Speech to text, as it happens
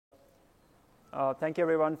Thank you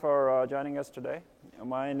everyone for joining us today.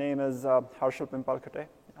 My name is Harshal Pimpalkute.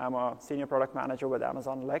 I'm a Senior Product Manager with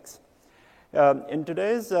Amazon Lex. In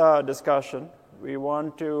today's discussion, we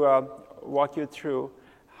want to walk you through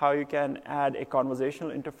how you can add a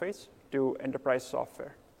conversational interface to enterprise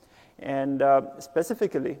software. And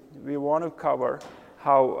specifically, we want to cover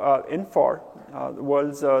how Infor, the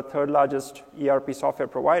world's third largest ERP software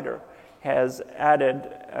provider, has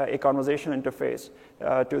added a conversational interface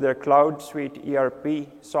to their Cloud Suite ERP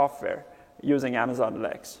software using Amazon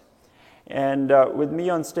Lex. And with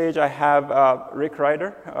me on stage, I have Rick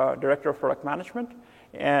Ryder, Director of Product Management,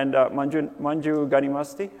 and Manju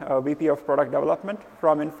Ganimasti, VP of Product Development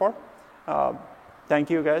from Infor.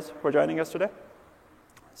 Thank you guys for joining us today.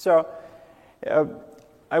 So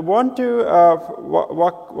I want to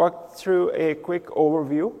walk through a quick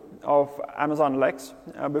overview of Amazon Lex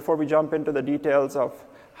before we jump into the details of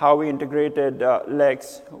how we integrated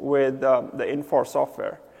Lex with the Infor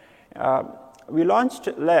software. We launched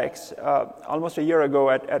Lex almost a year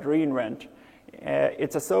ago at re:Invent.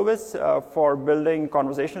 It's a service for building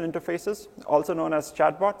conversational interfaces, also known as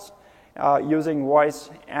chatbots, using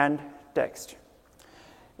voice and text.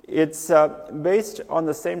 It's based on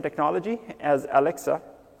the same technology as Alexa.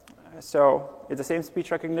 So it's the same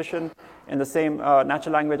speech recognition and the same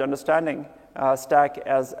natural language understanding stack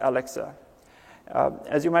as Alexa.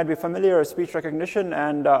 As you might be familiar, speech recognition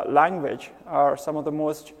and language are some of the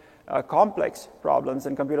most complex problems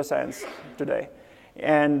in computer science today.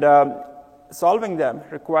 And solving them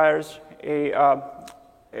requires a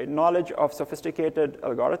knowledge of sophisticated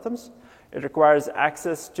algorithms. It requires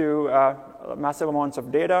access to massive amounts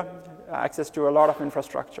of data, access to a lot of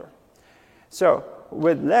infrastructure. So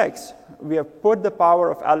with Lex, we have put the power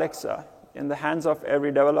of Alexa in the hands of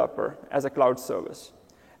every developer as a cloud service.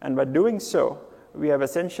 And by doing so, we have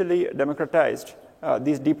essentially democratized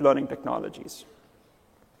these deep learning technologies.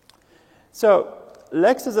 So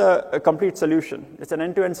Lex is a complete solution. It's an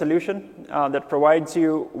end-to-end solution that provides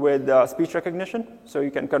you with speech recognition. So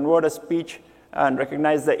you can convert a speech and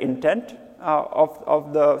recognize the intent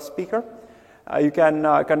of the speaker. You can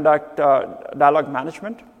conduct dialogue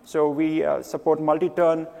management. So we support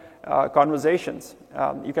multi-turn conversations.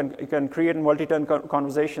 You can create multi-turn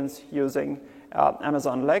conversations using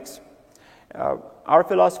Amazon Lex. Our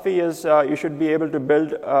philosophy is you should be able to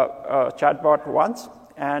build a chatbot once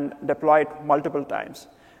and deploy it multiple times.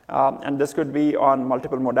 And this could be on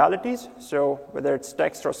multiple modalities, so whether it's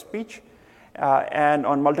text or speech, and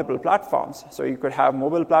on multiple platforms. So you could have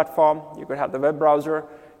mobile platform, you could have the web browser,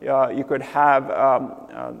 you could have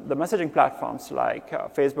the messaging platforms like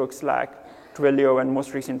Facebook, Slack, Twilio, and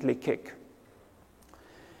most recently Kik.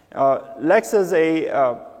 Lex is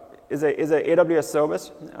a AWS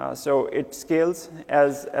service, so it scales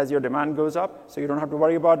as your demand goes up. So you don't have to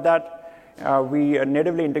worry about that. We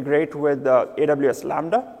natively integrate with AWS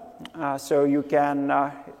Lambda, so you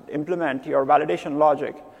can implement your validation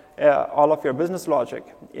logic, all of your business logic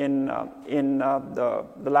in the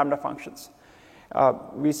Lambda functions.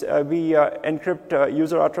 We encrypt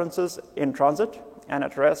user utterances in transit and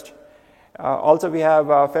at rest. Also, we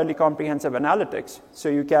have fairly comprehensive analytics, so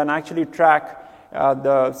you can actually track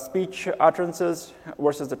the speech utterances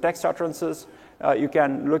versus the text utterances. You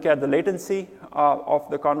can look at the latency of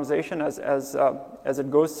the conversation as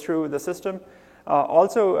it goes through the system.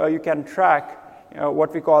 Also, you can track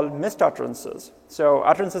what we call missed utterances. So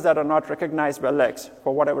utterances that are not recognized by Lex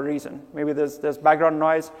for whatever reason. Maybe there's background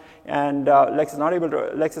noise, and Lex is not able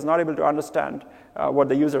to understand what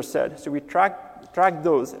the user said. So we track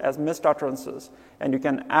those as missed utterances, and you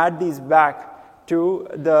can add these back to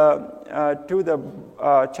the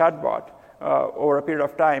chatbot over a period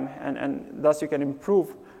of time, and thus you can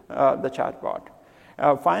improve the chatbot.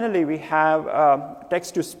 Finally, we have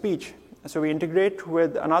text-to-speech. So we integrate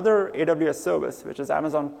with another AWS service, which is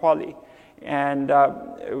Amazon Polly, and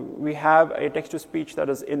we have a text-to-speech that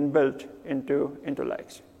is inbuilt into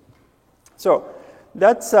Lex. So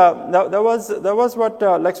that was what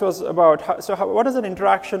Lex was about. So what does an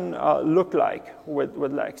interaction look like with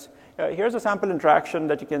Lex? Here's a sample interaction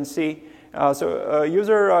that you can see. So a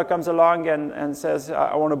user comes along and says,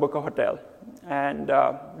 I want to book a hotel. And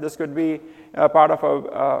this could be part of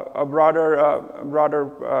a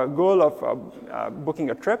broader goal of booking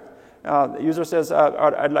a trip. The user says,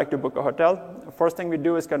 I'd like to book a hotel. The first thing we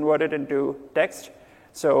do is convert it into text.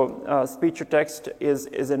 So speech to text is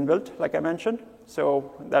inbuilt, like I mentioned.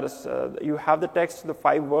 So that is, you have the text, the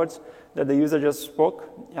 5 words that the user just spoke,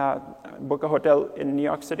 book a hotel in New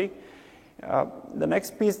York City. The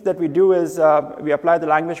next piece that we do is we apply the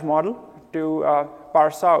language model to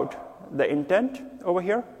parse out the intent over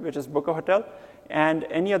here, which is book a hotel, and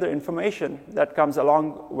any other information that comes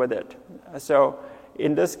along with it. So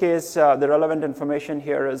in this case, the relevant information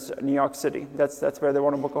here is New York City. That's where they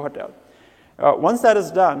want to book a hotel. Once that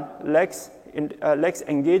is done, Lex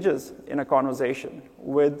engages in a conversation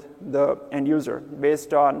with the end user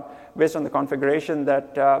based on the configuration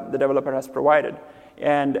that the developer has provided,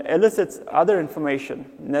 and elicits other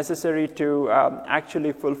information necessary to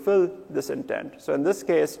actually fulfill this intent. So in this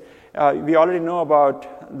case, we already know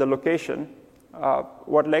about the location.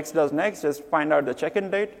 What Lex does next is find out the check-in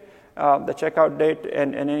date, the checkout date,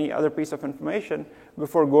 and any other piece of information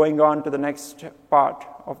before going on to the next part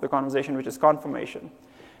of the conversation, which is confirmation.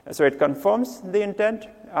 So it confirms the intent,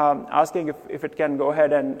 asking if it can go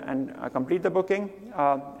ahead and complete the booking.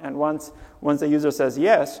 And once the user says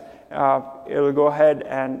yes, it will go ahead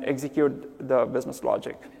and execute the business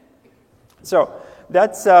logic. So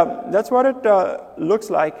that's what it looks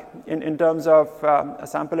like in terms of a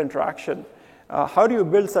sample interaction. How do you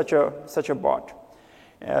build such a bot?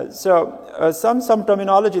 Some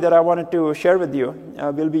terminology that I wanted to share with you.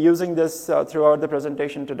 We'll be using this throughout the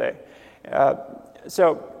presentation today.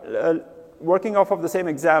 Working off of the same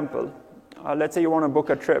example, let's say you want to book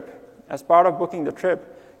a trip. As part of booking the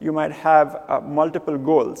trip, you might have multiple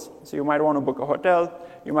goals. So you might want to book a hotel,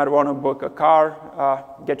 you might want to book a car,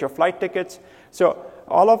 get your flight tickets. So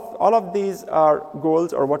all of these are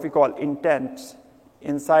goals, or what we call intents,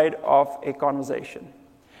 inside of a conversation.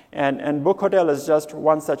 And book hotel is just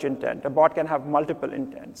one such intent. A bot can have multiple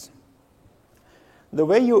intents. The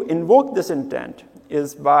way you invoke this intent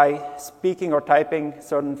is by speaking or typing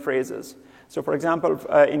certain phrases. So for example,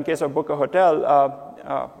 in case of book a hotel,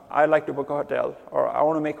 I like to book a hotel, or I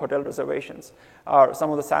want to make hotel reservations, are some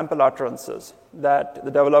of the sample utterances that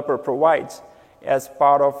the developer provides as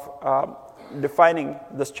part of defining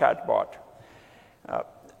this chatbot.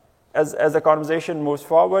 As the conversation moves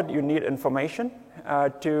forward, you need information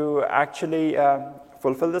to actually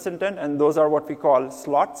fulfill this intent, and those are what we call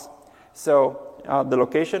slots. So the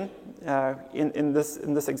location in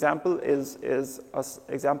this example is an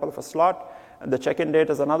example of a slot. The check-in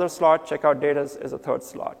date is another slot. Checkout date is a third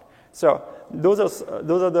slot. So those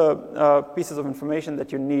are the pieces of information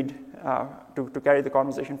that you need to carry the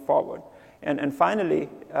conversation forward. And finally,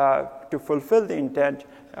 to fulfill the intent,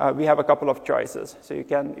 we have a couple of choices. So you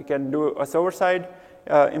can do a server-side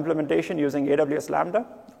implementation using AWS Lambda,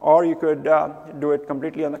 or you could do it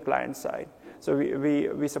completely on the client side. So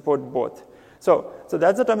we support both. So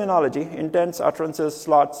that's the terminology: intents, utterances,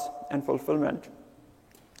 slots, and fulfillment.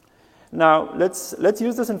 Now let's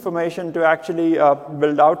use this information to actually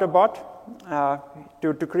build out a bot.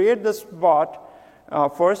 To create this bot,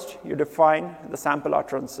 first you define the sample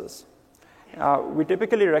utterances. We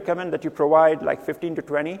typically recommend that you provide like 15 to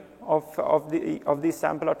 20 of these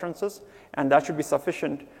sample utterances, and that should be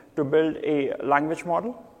sufficient to build a language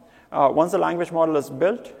model. Once the language model is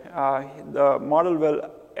built, the model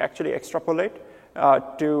will actually extrapolate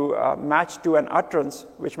to match to an utterance,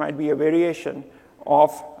 which might be a variation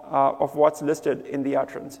of what's listed in the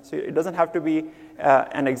utterance. So it doesn't have to be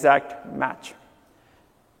an exact match.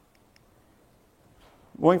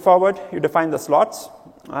 Moving forward, you define the slots.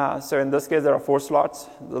 So in this case, there are 4 slots: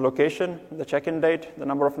 the location, the check-in date, the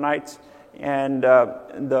number of nights, and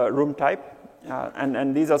the room type.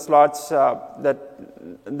 And these are slots that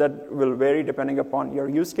will vary depending upon your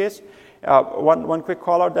use case. One quick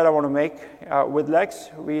call out that I want to make with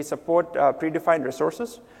Lex: we support predefined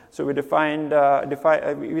resources. So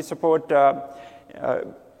we support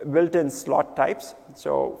built-in slot types.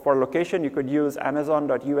 So for location, you could use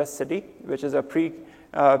Amazon.US City, which is a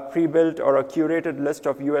pre-built or a curated list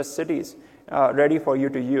of US cities ready for you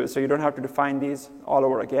to use. So you don't have to define these all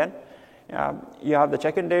over again. You have the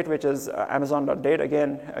check-in date, which is Amazon.date,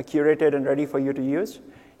 again, curated and ready for you to use.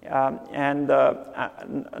 And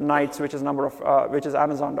nights, which is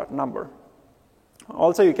Amazon.number.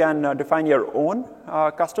 Also, you can define your own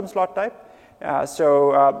custom slot type.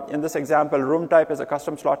 So in this example, room type is a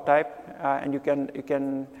custom slot type, and you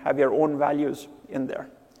can have your own values in there.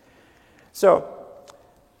 So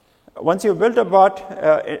once you've built a bot,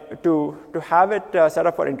 to have it set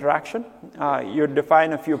up for interaction, you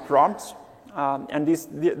define a few prompts. And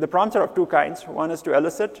the prompts are of 2 kinds. One is to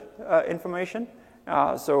elicit information,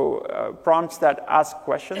 so prompts that ask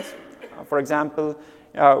questions. For example,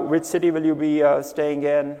 which city will you be staying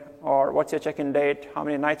in, or what's your check-in date, how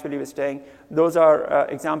many nights will you be staying. Those are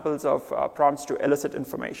examples of prompts to elicit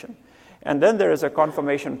information. And then there is a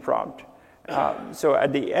confirmation prompt. So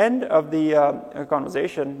at the end of the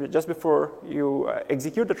conversation, just before you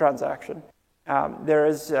execute the transaction,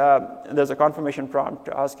 there's a confirmation prompt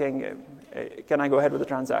asking, can I go ahead with the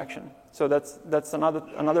transaction? So that's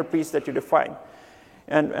another piece that you define.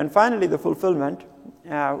 And finally, the fulfillment,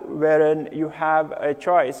 wherein you have a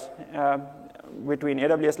choice between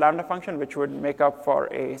AWS Lambda function, which would make up for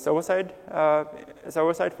a server-side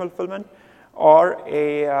fulfillment, or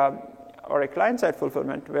a client-side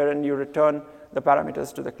fulfillment, wherein you return the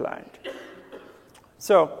parameters to the client.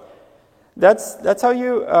 So that's how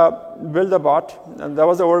you build the bot. And that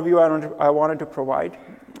was the overview I wanted to provide.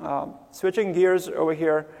 Switching gears over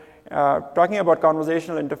here, talking about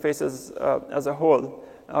conversational interfaces as a whole,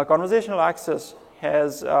 conversational access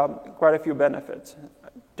has quite a few benefits.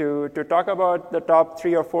 To talk about the top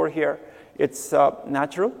 3 or 4 here, it's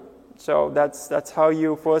natural. So that's how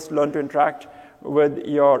you first learn to interact with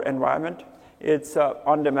your environment. It's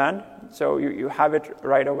on demand, so you have it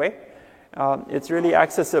right away. It's really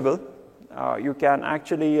accessible. You can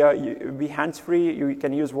actually be hands-free. You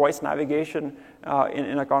can use voice navigation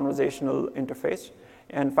in a conversational interface.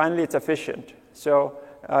 And finally, it's efficient. So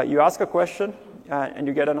you ask a question, and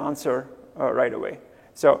you get an answer right away.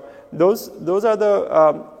 So those are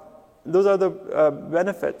the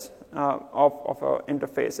benefits of an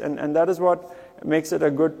interface, and that is what makes it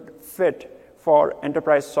a good fit for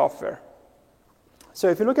enterprise software. So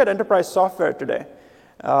if you look at enterprise software today,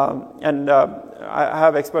 and I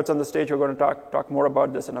have experts on the stage who are going to talk more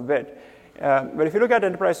about this in a bit. But if you look at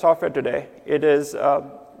enterprise software today, it is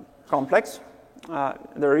complex.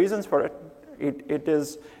 There are reasons for it. It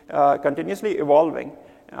is continuously evolving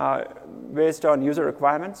based on user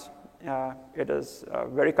requirements. It is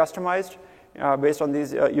very customized based on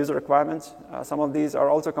these user requirements. Some of these are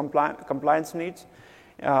also compliance needs.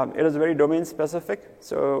 It is very domain specific.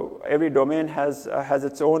 So every domain has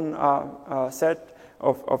its own set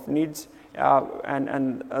of needs,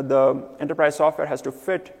 and the enterprise software has to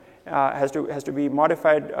fit, has to be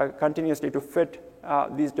modified continuously to fit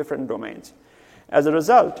these different domains. As a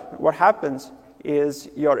result, what happens is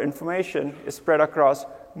your information is spread across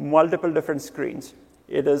multiple different screens.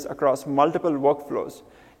 It is across multiple workflows,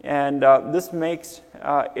 and this makes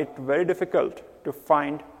it very difficult to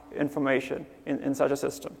find information in such a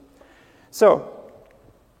system. So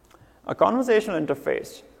a conversational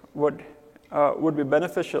interface would be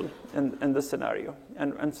beneficial in this scenario,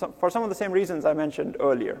 and for some of the same reasons I mentioned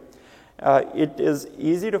earlier. It is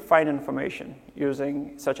easy to find information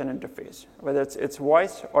using such an interface, whether it's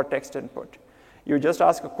voice or text input. You just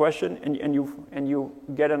ask a question and you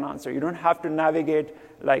get an answer. You don't have to navigate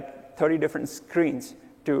like 30 different screens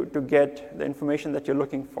to get the information that you're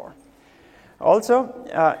looking for. Also,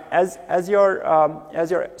 as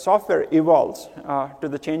your software evolves to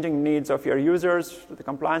the changing needs of your users, the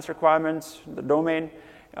compliance requirements, the domain,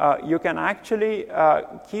 you can actually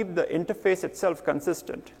keep the interface itself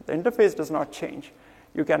consistent. The interface does not change.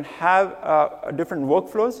 You can have different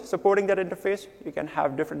workflows supporting that interface. You can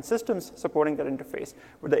have different systems supporting that interface.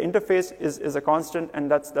 But the interface is a constant,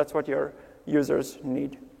 and that's what your users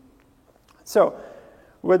need. So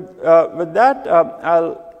with that,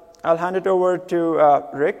 I'll hand it over to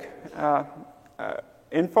Rick.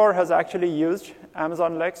 Infor has actually used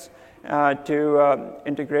Amazon Lex to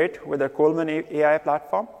integrate with their Coleman AI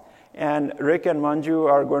platform. And Rick and Manju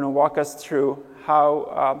are going to walk us through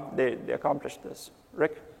how they accomplished this.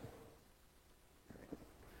 Rick?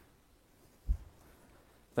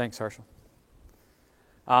 Thanks, Harshal.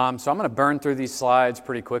 So I'm going to burn through these slides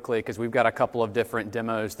pretty quickly because we've got a couple of different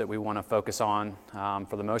demos that we want to focus on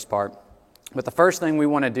for the most part. But the first thing we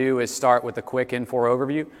want to do is start with a quick Infor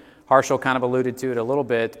overview. Harshal kind of alluded to it a little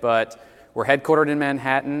bit, but we're headquartered in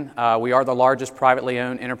Manhattan. We are the largest privately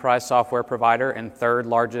owned enterprise software provider and third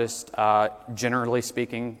largest, generally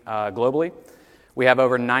speaking, globally. We have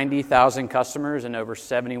over 90,000 customers and over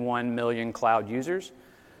 71 million cloud users.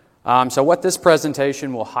 So what this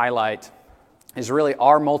presentation will highlight is really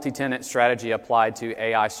our multi-tenant strategy applied to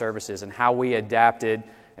AI services and how we adapted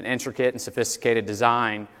an intricate and sophisticated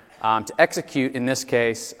design to execute, in this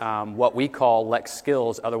case, what we call Lex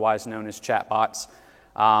Skills, otherwise known as chatbots.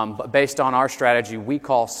 But based on our strategy, we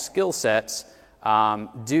call skill sets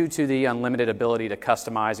due to the unlimited ability to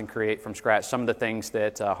customize and create from scratch some of the things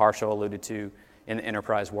that Harshal alluded to in the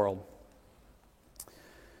enterprise world.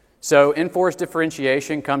 So Infor's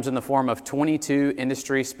differentiation comes in the form of 22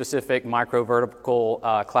 industry-specific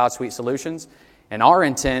micro-vertical cloud suite solutions. And our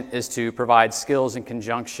intent is to provide skills in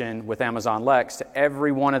conjunction with Amazon Lex to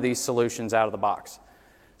every one of these solutions out of the box.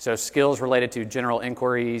 So skills related to general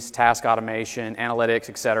inquiries, task automation, analytics,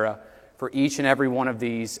 etc., for each and every one of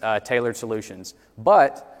these tailored solutions,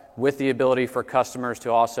 but with the ability for customers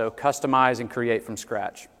to also customize and create from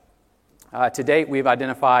scratch. To date, we've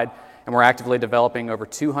identified and we're actively developing over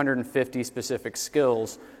 250 specific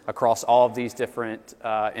skills across all of these different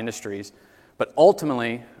industries. But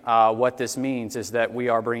ultimately, what this means is that we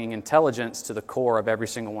are bringing intelligence to the core of every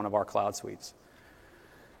single one of our cloud suites.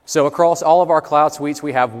 So across all of our cloud suites,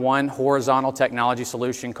 we have one horizontal technology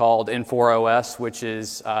solution called Infor.OS, which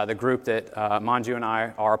is the group that Manju and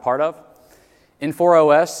I are a part of.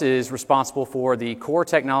 Infor.OS is responsible for the core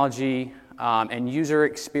technology and user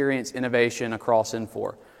experience innovation across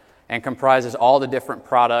Infor, and comprises all the different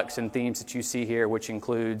products and themes that you see here, which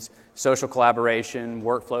includes social collaboration,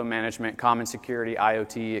 workflow management, common security,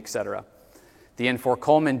 IoT, etc. The Infor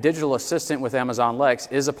Coleman Digital Assistant with Amazon Lex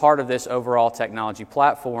is a part of this overall technology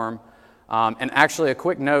platform. And actually, a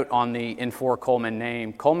quick note on the Infor Coleman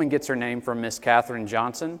name. Coleman gets her name from Miss Katherine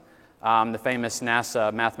Johnson, the famous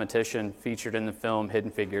NASA mathematician featured in the film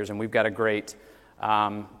Hidden Figures. And we've got a great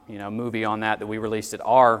movie on that we released at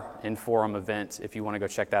our Inforum event, if you want to go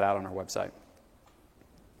check that out on our website.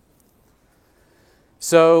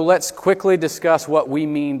 So let's quickly discuss what we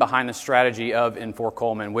mean behind the strategy of Infor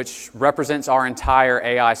Coleman, which represents our entire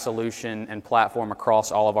AI solution and platform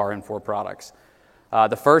across all of our Infor products.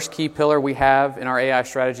 The first key pillar we have in our AI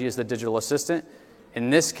strategy is the digital assistant. In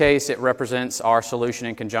this case, it represents our solution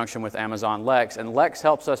in conjunction with Amazon Lex, and Lex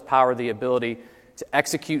helps us power the ability to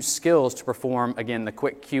execute skills to perform, again, the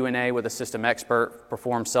quick Q&A with a system expert,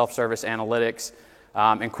 perform self-service analytics,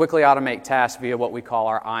 and quickly automate tasks via what we call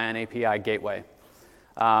our Ion API gateway.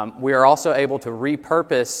 We are also able to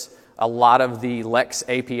repurpose a lot of the Lex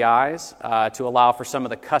APIs to allow for some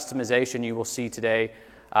of the customization you will see today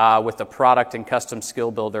with the product and custom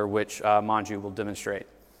skill builder, which Manju will demonstrate.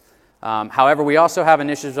 However, we also have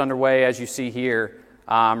initiatives underway, as you see here,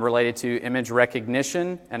 related to image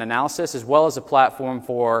recognition and analysis, as well as a platform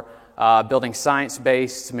for building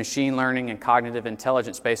science-based, machine learning, and cognitive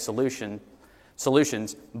intelligence-based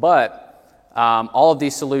solutions. But all of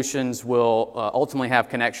these solutions will ultimately have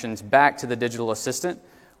connections back to the digital assistant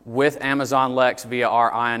with Amazon Lex via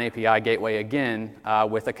our Ion API gateway again,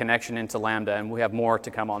 with a connection into Lambda. And we have more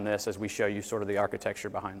to come on this as we show you sort of the architecture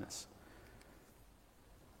behind this.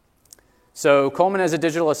 So Coleman as a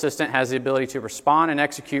digital assistant has the ability to respond and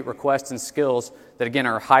execute requests and skills that, again,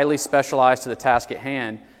 are highly specialized to the task at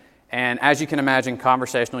hand. And as you can imagine,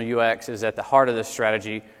 conversational UX is at the heart of this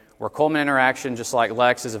strategy, where Coleman interaction, just like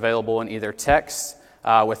Lex, is available in either text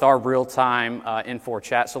with our real-time Infor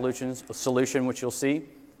chat solution, which you'll see,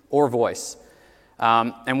 or voice.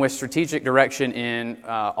 And with strategic direction in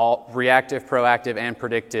all reactive, proactive, and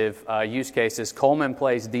predictive use cases, Coleman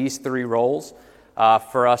plays these three roles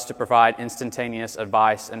for us to provide instantaneous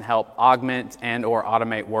advice and help augment and or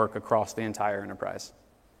automate work across the entire enterprise.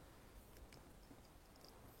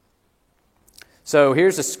 So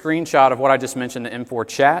here's a screenshot of what I just mentioned, the Infor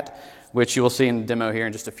chat, which you will see in the demo here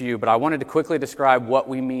in just a few. But I wanted to quickly describe what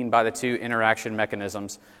we mean by the two interaction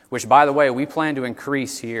mechanisms, which, by the way, we plan to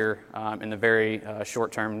increase here in the very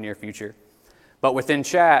short-term, near future. But within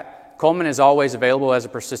chat, Coleman is always available as a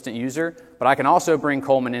persistent user, but I can also bring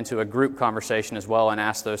Coleman into a group conversation as well and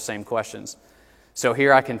ask those same questions. So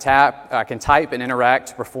here I can type and interact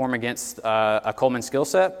to perform against a Coleman skill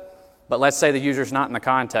set. But let's say the user's not in the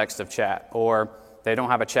context of chat, or they don't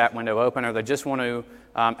have a chat window open, or they just want to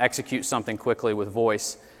execute something quickly with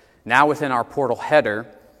voice. Now within our portal header,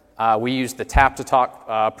 we use the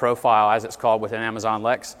tap-to-talk profile, as it's called within Amazon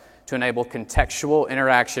Lex, to enable contextual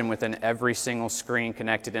interaction within every single screen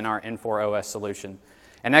connected in our Infor.OS solution,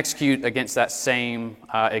 and execute against that same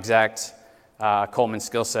exact Coleman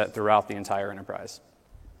skill set throughout the entire enterprise.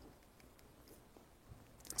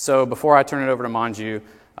 So before I turn it over to Manju,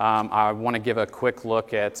 I want to give a quick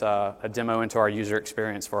look at a demo into our user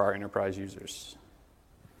experience for our enterprise users.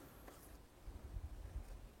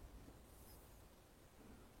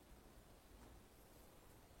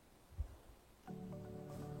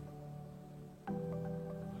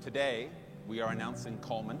 Today, we are announcing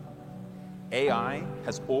Coleman. AI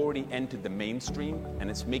has already entered the mainstream, and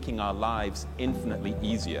it's making our lives infinitely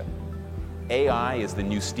easier. AI is the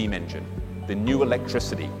new steam engine, the new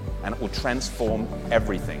electricity, and it will transform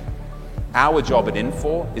everything. Our job at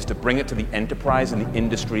Infor is to bring it to the enterprise and the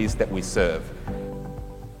industries that we serve.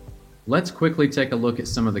 Let's quickly take a look at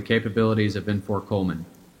some of the capabilities of Infor Coleman.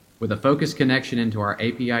 With a focused connection into our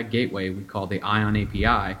API gateway we call the Ion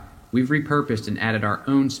API, we've repurposed and added our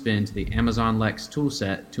own spin to the Amazon Lex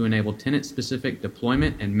toolset to enable tenant-specific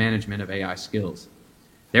deployment and management of AI skills.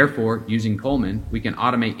 Therefore, using Coleman, we can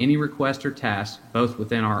automate any request or task both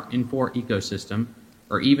within our Infor ecosystem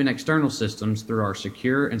or even external systems through our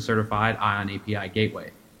secure and certified Ion API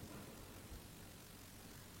gateway.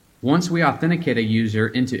 Once we authenticate a user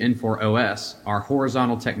into Infor.OS, our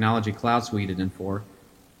horizontal technology cloud suite at Infor,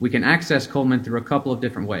 we can access Coleman through a couple of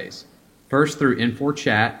different ways. First through Infor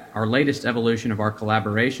Chat, our latest evolution of our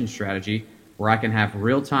collaboration strategy, where I can have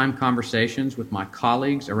real-time conversations with my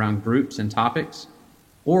colleagues around groups and topics,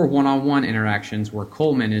 or one-on-one interactions where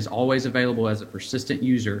Coleman is always available as a persistent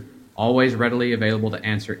user, always readily available to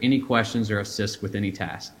answer any questions or assist with any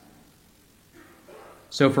task.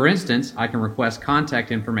 So for instance, I can request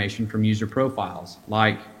contact information from user profiles,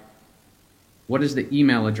 like, what is the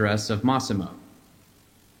email address of Massimo?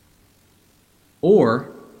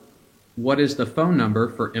 Or, what is the phone number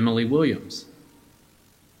for Emily Williams?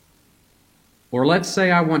 Or let's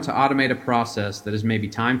say I want to automate a process that is maybe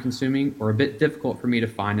time-consuming or a bit difficult for me to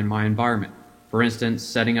find in my environment. For instance,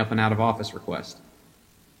 setting up an out-of-office request.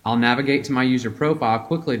 I'll navigate to my user profile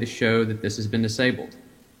quickly to show that this has been disabled.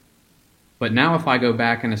 But now if I go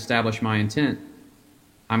back and establish my intent,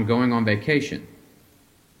 I'm going on vacation.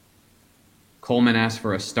 Coleman asks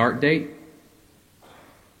for a start date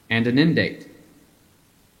and an end date.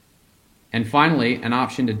 And finally, an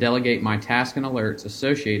option to delegate my tasks and alerts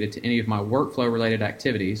associated to any of my workflow-related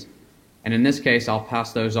activities, and in this case, I'll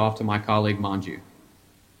pass those off to my colleague Manju.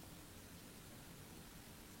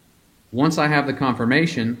 Once I have the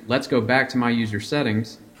confirmation, let's go back to my user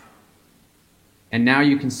settings, and now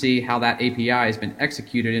you can see how that API has been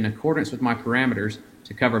executed in accordance with my parameters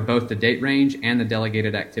to cover both the date range and the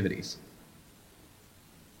delegated activities.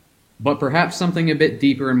 But perhaps something a bit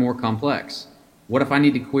deeper and more complex. What if I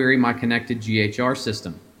need to query my connected GHR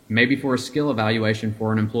system, maybe for a skill evaluation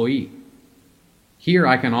for an employee? Here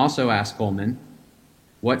I can also ask Coleman,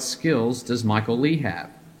 what skills does Michael Lee have?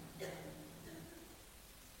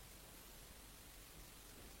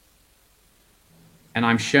 And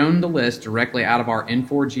I'm shown the list directly out of our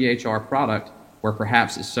Infor GHR product, where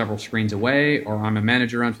perhaps it's several screens away, or I'm a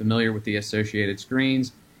manager unfamiliar with the associated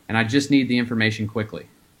screens, and I just need the information quickly.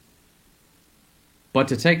 But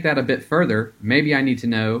to take that a bit further, maybe I need to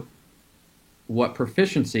know, what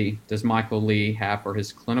proficiency does Michael Lee have for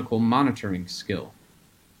his clinical monitoring skill?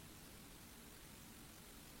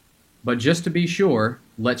 But just to be sure,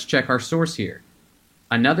 let's check our source here.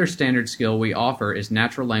 Another standard skill we offer is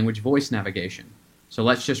natural language voice navigation. So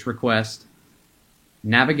let's just request,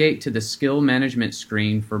 navigate to the skill management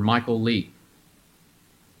screen for Michael Lee.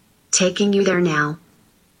 Taking you there now.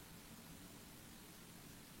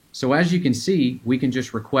 So as you can see, we can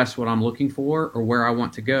just request what I'm looking for or where I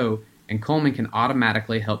want to go, and Coleman can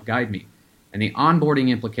automatically help guide me. And the onboarding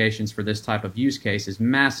implications for this type of use case is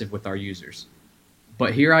massive with our users.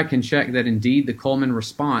 But here I can check that indeed the Coleman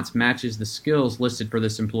response matches the skills listed for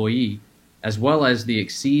this employee, as well as the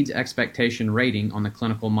exceeds expectation rating on the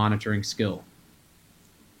clinical monitoring skill.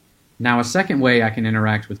 Now a second way I can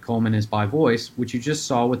interact with Coleman is by voice, which you just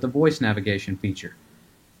saw with the voice navigation feature.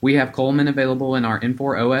 We have Coleman available in our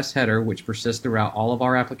Infor OS header, which persists throughout all of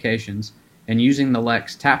our applications, and using the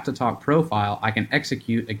Lex Tap-to-Talk profile, I can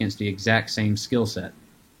execute against the exact same skill set.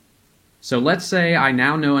 So let's say I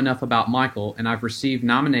now know enough about Michael and I've received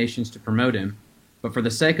nominations to promote him, but for the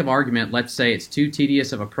sake of argument, let's say it's too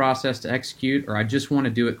tedious of a process to execute or I just want to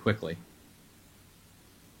do it quickly.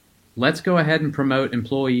 Let's go ahead and promote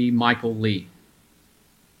employee Michael Lee.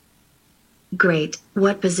 Great.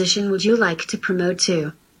 What position would you like to promote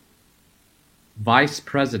to? Vice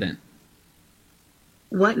President.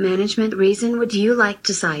 What management reason would you like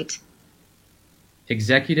to cite?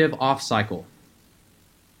 Executive off-cycle.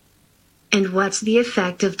 And what's the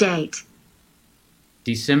effective date?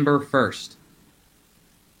 December 1st.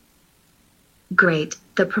 Great.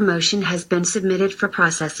 The promotion has been submitted for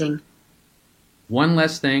processing. One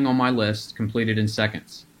less thing on my list completed in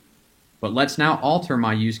seconds. But let's now alter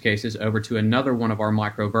my use cases over to another one of our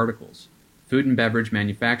micro verticals, food and beverage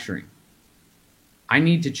manufacturing. I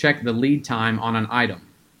need to check the lead time on an item.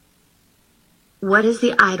 What is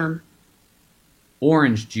the item?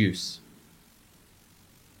 Orange juice.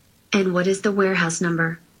 And what is the warehouse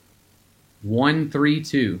number?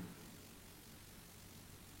 132.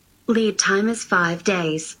 Lead time is 5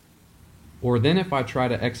 days. Or then if I try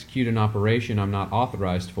to execute an operation I'm not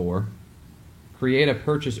authorized for, create a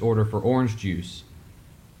purchase order for orange juice.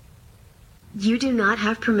 You do not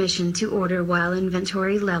have permission to order while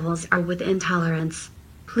inventory levels are within tolerance.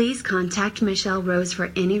 Please contact Michelle Rose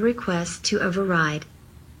for any requests to override.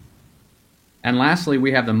 And lastly,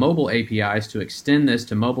 we have the mobile APIs to extend this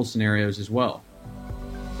to mobile scenarios as well.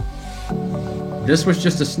 This was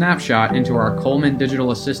just a snapshot into our Coleman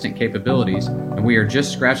Digital Assistant capabilities, and we are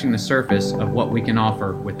just scratching the surface of what we can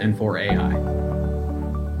offer with Infor AI.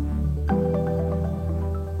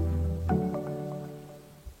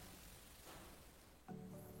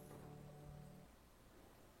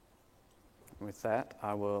 With that,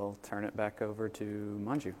 I will turn it back over to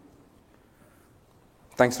Manju.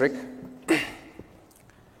 Thanks, Rick.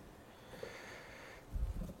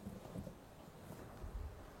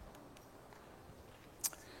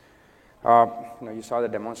 You saw the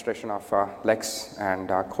demonstration of Lex and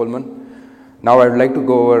Coleman. Now I would like to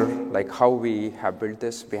go over like how we have built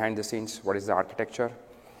this behind the scenes, what is the architecture,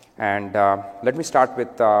 and let me start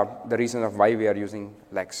with the reason of why we are using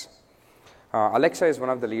Lex. Alexa is one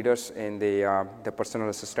of the leaders in the personal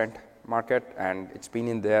assistant market, and it's been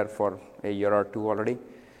in there for a year or two already,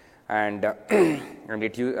 and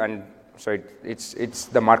it's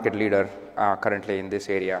the market leader currently in this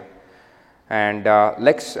area. And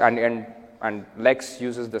Lex and Lex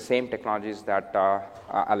uses the same technologies that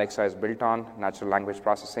Alexa is built on: natural language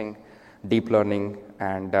processing, deep learning,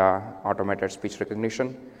 and automated speech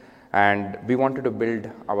recognition. And we wanted to build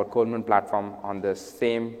our Coleman platform on the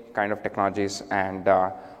same kind of technologies and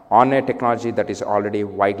on a technology that is already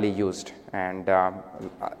widely used. And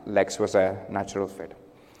Lex was a natural fit.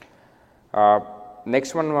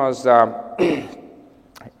 Next one was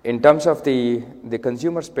in terms of the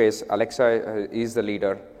consumer space, Alexa is the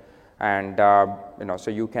leader, and so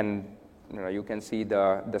you can see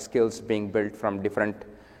the skills being built from different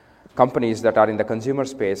companies that are in the consumer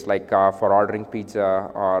space, like for ordering pizza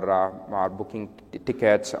or booking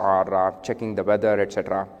tickets or checking the weather,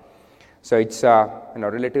 etc. So it's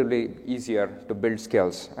relatively easier to build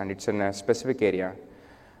skills, and it's in a specific area.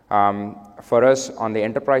 For us on the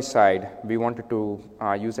enterprise side, we wanted to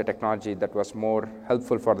use a technology that was more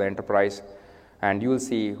helpful for the enterprise, and you will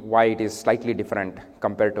see why it is slightly different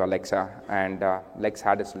compared to Alexa, and Lex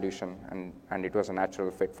had a solution, and it was a natural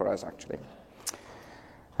fit for us actually.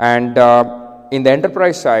 And in the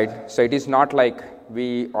enterprise side, so it is not like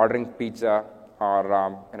we ordering pizza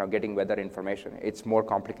or getting weather information. It's more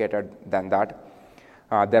complicated than that.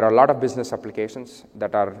 There are a lot of business applications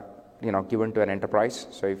that are given to an enterprise.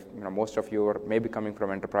 So if most of you are maybe coming from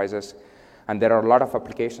enterprises, and there are a lot of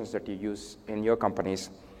applications that you use in your companies.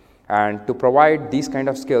 And to provide these kind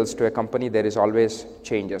of skills to a company, there is always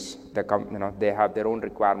changes. They have their own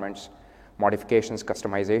requirements, modifications,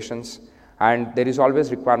 customizations, and there is always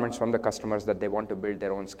requirements from the customers that they want to build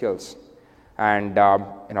their own skills. And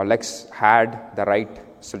Lex had the right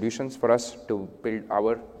solutions for us to build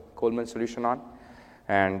our Coleman solution on,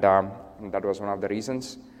 and that was one of the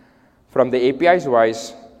reasons. From the APIs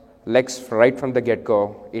wise, Lex, right from the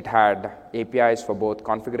get-go, it had APIs for both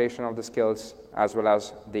configuration of the skills as well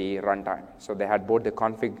as the runtime. So they had both the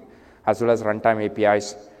config as well as runtime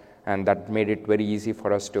APIs, and that made it very easy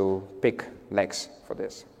for us to pick Lex for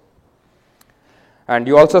this. And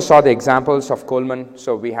you also saw the examples of Coleman.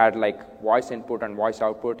 So we had like voice input and voice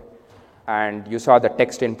output, and you saw the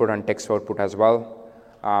text input and text output as well.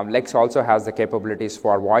 Lex also has the capabilities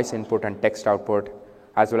for voice input and text output,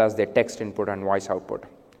 as well as the text input and voice output.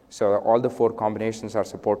 So all the 4 combinations are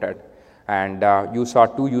supported. And you saw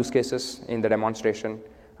 2 use cases in the demonstration,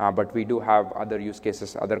 but we do have other use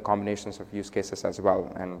cases, other combinations of use cases as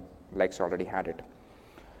well, and Lex already had it.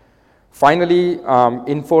 Finally,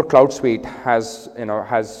 Infor Cloud Suite has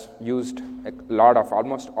used a lot of,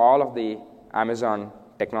 almost all of the Amazon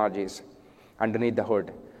technologies underneath the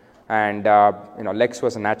hood. And Lex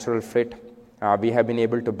was a natural fit. We have been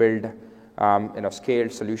able to build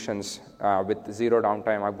scaled solutions with zero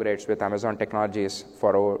downtime upgrades with Amazon technologies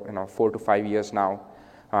for 4 to 5 years now,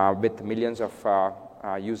 with millions of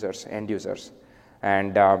end users,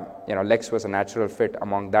 and Lex was a natural fit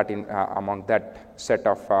among that set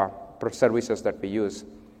of services that we use,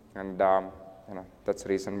 and that's the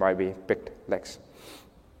reason why we picked Lex.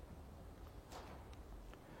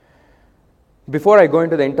 Before I go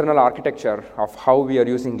into the internal architecture of how we are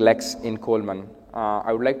using Lex in Coleman,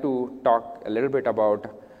 I would like to talk a little bit about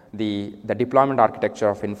the deployment architecture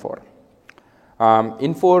of Infor.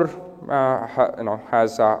 Infor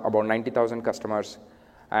has about 90,000 customers,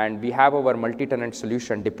 and we have our multi-tenant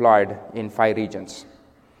solution deployed in 5 regions.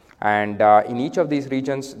 And in each of these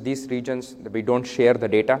regions, we don't share the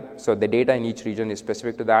data. So the data in each region is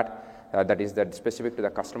specific to that. That is specific to the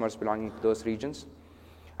customers belonging to those regions.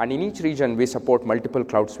 And in each region, we support multiple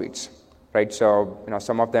cloud suites, right? So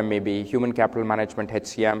some of them may be human capital management,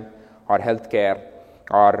 HCM, or healthcare,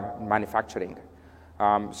 or manufacturing.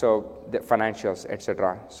 So the financials,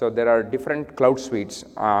 etc. So there are different cloud suites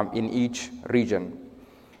in each region.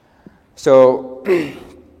 So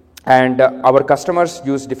and our customers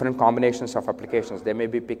use different combinations of applications. They may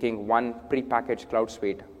be picking one prepackaged cloud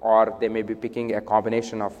suite, or they may be picking a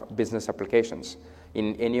combination of business applications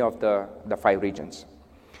in any of the 5 regions.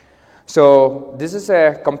 So this is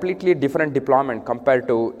a completely different deployment compared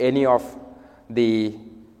to any of the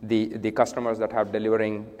customers that have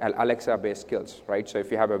delivering Alexa-based skills, right? So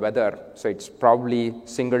if you have a weather, so it's probably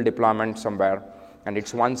single deployment somewhere, and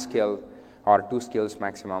it's 1 skill or 2 skills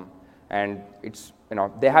maximum, and it's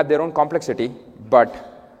they have their own complexity,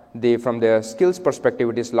 but from the skills perspective,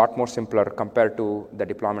 it is a lot more simpler compared to the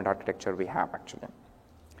deployment architecture we have actually.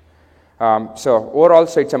 So overall,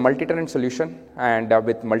 so it's a multi-tenant solution and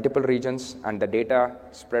with multiple regions and the data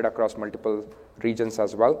spread across multiple regions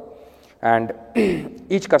as well. And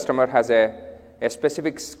each customer has a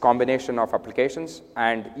specific combination of applications,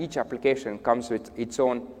 and each application comes with its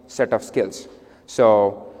own set of skills.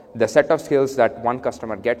 So the set of skills that one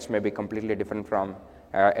customer gets may be completely different from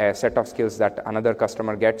a set of skills that another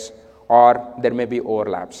customer gets, or there may be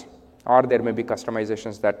overlaps, or there may be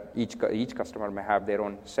customizations that each customer may have their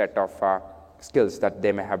own set of skills that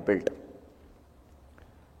they may have built.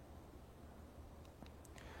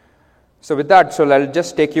 So with that, so I'll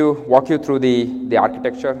just walk you through the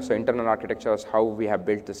architecture. So internal architecture is how we have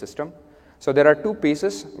built the system. So there are two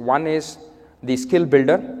pieces. One is the skill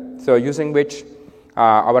builder, so using which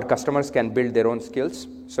our customers can build their own skills.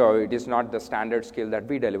 So it is not the standard skill that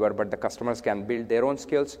we deliver, but the customers can build their own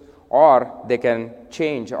skills, or they can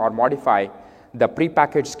change or modify the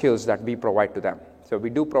prepackaged skills that we provide to them. So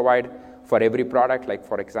we do provide for every product, like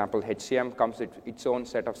for example, HCM comes with its own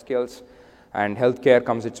set of skills, and healthcare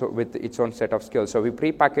comes with its own set of skills. So we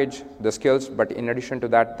prepackage the skills, but in addition to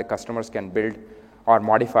that, the customers can build or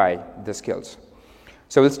modify the skills.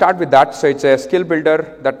 So we'll start with that. So it's a skill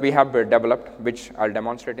builder that we have developed, which I'll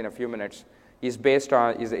demonstrate in a few minutes. It's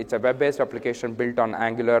a web-based application built on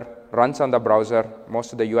Angular, runs on the browser.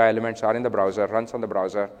 Most of the UI elements are in the browser, runs on the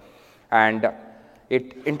browser, and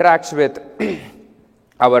it interacts with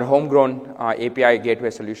our homegrown API gateway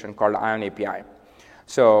solution called Ion API.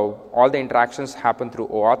 So all the interactions happen through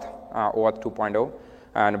OAuth 2.0,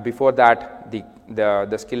 and before that,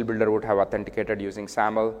 the skill builder would have authenticated using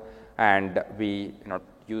SAML, and we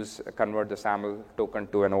convert the SAML token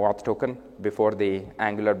to an OAuth token before the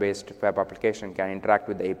Angular-based web application can interact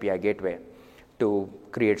with the API gateway to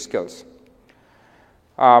create skills.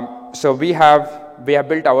 So we have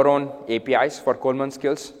built our own APIs for Coleman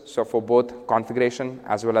skills, so for both configuration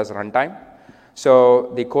as well as runtime.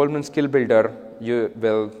 So the Coleman skill builder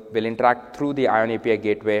will interact through the Ion API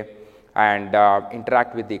gateway and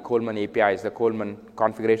interact with the Coleman APIs, the Coleman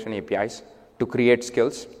configuration APIs, to create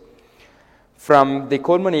skills. From the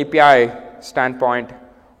Coleman API standpoint,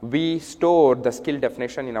 we store the skill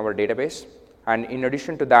definition in our database, and in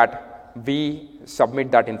addition to that, we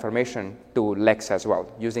submit that information to Lex as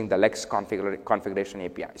well, using the Lex configuration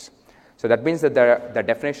APIs. So that means that the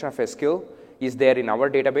definition of a skill is there in our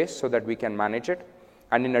database so that we can manage it,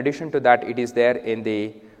 and in addition to that, it is there in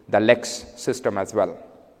the Lex system as well.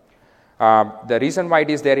 The reason why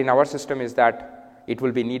it is there in our system is that it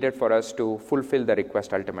will be needed for us to fulfill the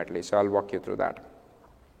request ultimately. So I'll walk you through that.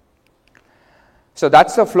 So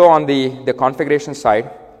that's the flow on the configuration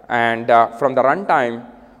side, and from the runtime,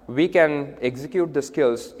 we can execute the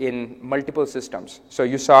skills in multiple systems. So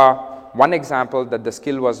you saw one example that the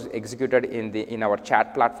skill was executed in our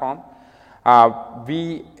chat platform.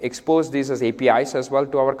 We expose these as APIs as well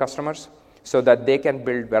to our customers so that they can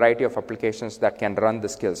build variety of applications that can run the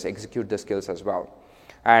skills, execute the skills as well.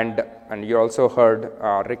 And you also heard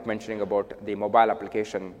Rick mentioning about the mobile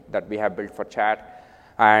application that we have built for chat.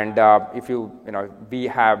 And we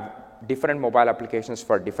have different mobile applications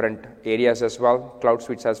for different areas as well, cloud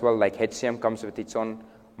suites as well, like HCM comes with its own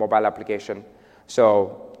mobile application.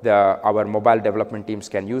 So our mobile development teams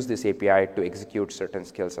can use this API to execute certain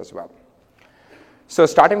skills as well. So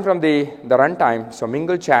starting from the runtime, so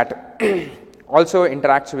Mingle Chat also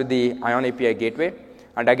interacts with the Ion API gateway,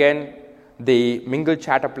 and again, the Mingle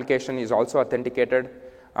Chat application is also authenticated.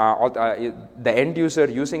 The end user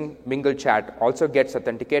using Mingle Chat also gets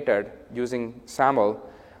authenticated using SAML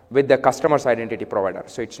with the customer's identity provider.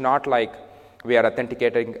 So it's not like we are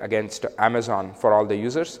authenticating against Amazon for all the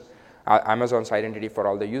users, Amazon's identity for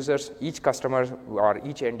all the users. Each customer or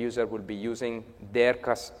each end user will be using their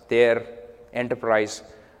enterprise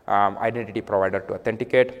identity provider to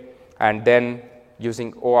authenticate, and then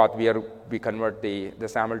using OAuth, we convert the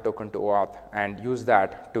SAML token to OAuth and use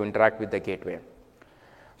that to interact with the gateway.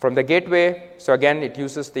 From the gateway, so again, it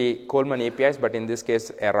uses the Coleman APIs, but in this case,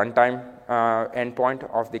 a runtime endpoint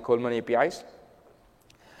of the Coleman APIs.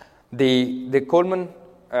 The Coleman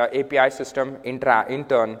API system in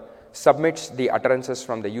turn submits the utterances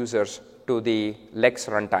from the users to the Lex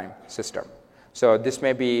runtime system. So this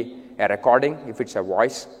may be a recording if it's a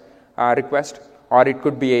voice request, or it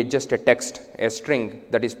could be just a text, a string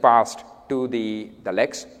that is passed to the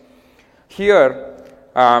Lex. Here,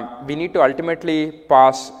 we need to ultimately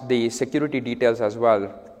pass the security details as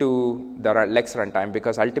well to the Lex runtime,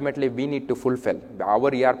 because ultimately we need to fulfill,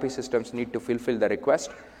 our ERP systems need to fulfill the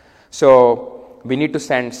request. So we need to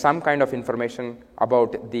send some kind of information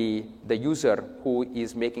about the user who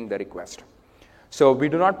is making the request. So we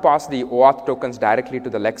do not pass the OAuth tokens directly to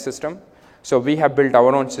the Lex system. So we have built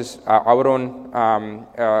our own,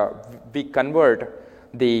 we convert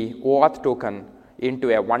the OAuth token into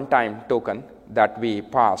a one-time token that we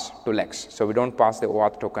pass to Lex. So we don't pass the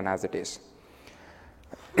OAuth token as it is.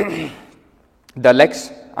 The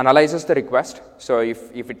Lex analyzes the request. So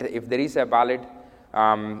if there is a valid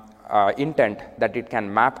intent that it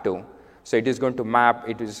can map to, so it is going to map,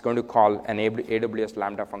 it is going to call an AWS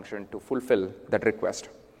Lambda function to fulfill that request.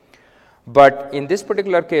 But in this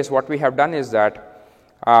particular case, what we have done is that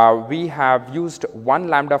we have used one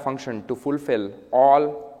Lambda function to fulfill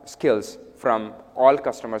all skills from all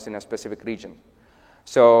customers in a specific region,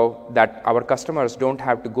 so that our customers don't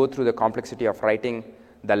have to go through the complexity of writing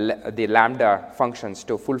the Lambda functions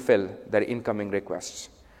to fulfill their incoming requests.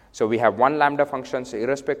 So we have one Lambda function, so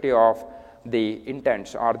irrespective of the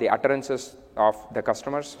intents or the utterances of the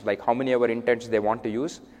customers, like how many ever intents they want to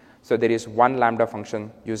use. So there is one Lambda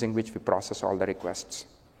function using which we process all the requests.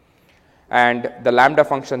 And the Lambda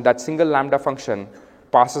function, that single Lambda function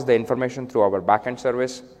passes the information through our backend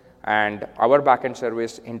service, and our backend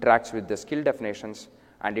service interacts with the skill definitions,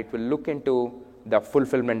 and it will look into the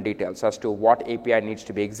fulfillment details as to what API needs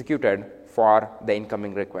to be executed for the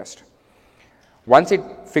incoming request. Once it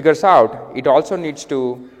figures out, it also needs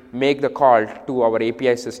to make the call to our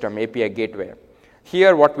API system, API gateway.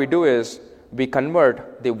 Here what we do is we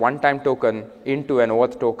convert the one-time token into an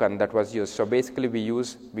OAuth token that was used. So basically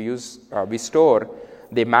we store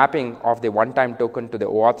the mapping of the one-time token to the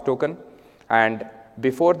OAuth token, and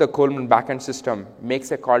before the Coleman backend system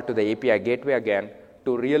makes a call to the API gateway again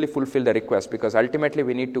to really fulfill the request, because ultimately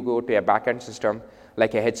we need to go to a backend system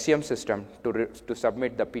like a HCM system to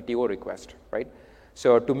submit the PTO request, right?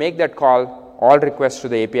 So to make that call, all requests to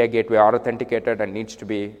the API gateway are authenticated and needs to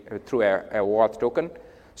be through a OAuth token.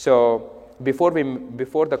 So before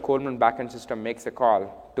the Coleman backend system makes a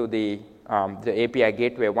call to the API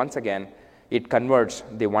gateway, once again, it converts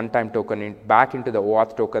the one-time token back into the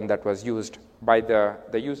OAuth token that was used by the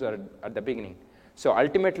user at the beginning. So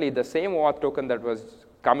ultimately, the same OAuth token that was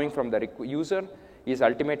coming from the user is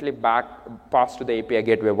ultimately passed to the API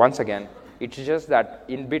gateway once again. It's just that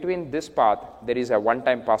in between this path, there is a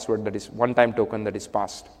one-time password, that is one-time token that is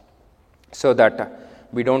passed, so that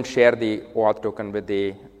we don't share the OAuth token with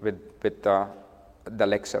the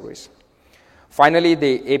Lex service. Finally,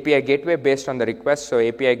 the API gateway based on the request. So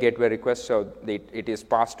API gateway request, so it is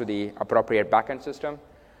passed to the appropriate backend system.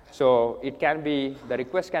 So the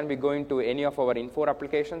request can be going to any of our Infor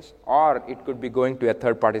applications, or it could be going to a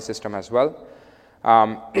third-party system as well.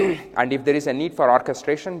 And if there is a need for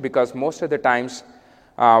orchestration, because most of the times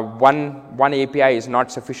one API is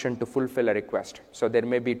not sufficient to fulfill a request. So there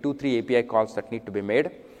may be 2-3 API calls that need to be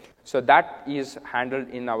made. So that is handled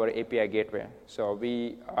in our API gateway. So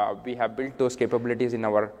we have built those capabilities in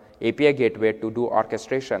our API gateway to do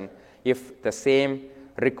orchestration if the same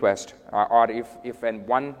request or if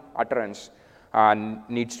one utterance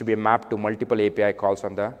needs to be mapped to multiple API calls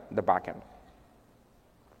on the backend.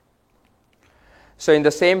 So in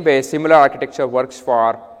the same way, similar architecture works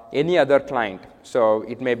for any other client. So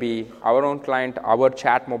it may be our own client, our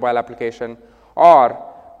chat mobile application, or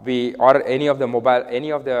any of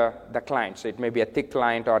the clients. So it may be a thick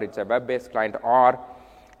client, or it's a web-based client, or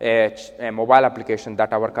a mobile application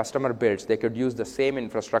that our customer builds. They could use the same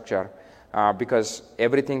infrastructure because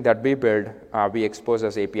everything that we build, we expose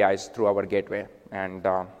as APIs through our gateway. And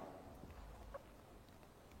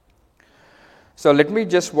so let me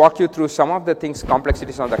just walk you through some of the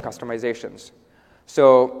complexities on the customizations.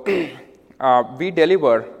 So we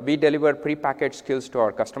deliver prepackaged skills to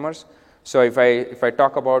our customers. So if I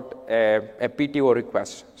talk about a PTO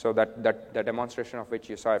request, so that the demonstration of which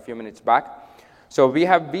you saw a few minutes back, so we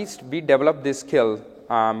developed this skill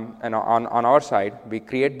and on our side. We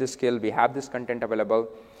create this skill, we have this content available,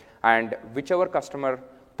 and whichever customer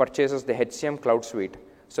purchases the HCM Cloud Suite,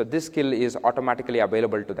 so this skill is automatically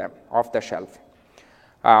available to them off the shelf.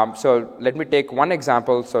 So let me take one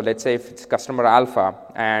example. So let's say if it's customer Alpha,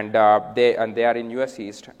 and they are in US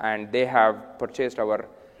East, and they have purchased our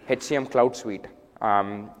HCM Cloud Suite,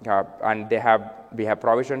 and we have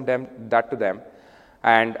provisioned that to them,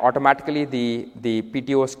 and automatically the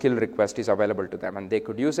PTO skill request is available to them, and they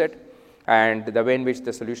could use it. And the way in which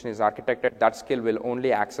the solution is architected, that skill will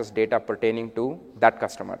only access data pertaining to that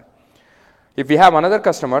customer. If we have another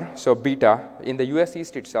customer, so Beta, in the US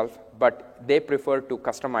East itself, but they prefer to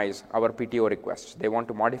customize our PTO requests. They want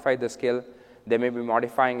to modify the skill. They may be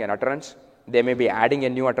modifying an utterance. They may be adding a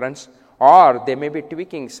new utterance, or they may be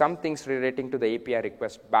tweaking some things relating to the API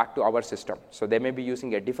request back to our system. So they may be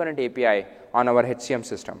using a different API on our HCM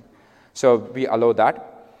system. So we allow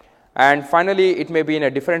that. And finally, it may be in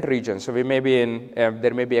a different region. So we may be in,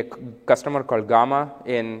 there may be a customer called Gamma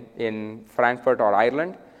in Frankfurt or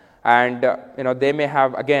Ireland, and they may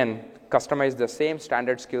have, again, customized the same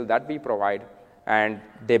standard skill that we provide, and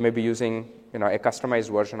they may be using a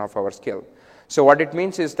customized version of our skill. So what it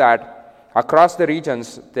means is that across the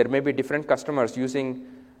regions, there may be different customers using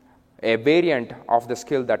a variant of the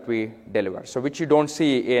skill that we deliver. So which you don't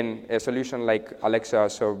see in a solution like Alexa,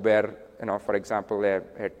 so where, for example,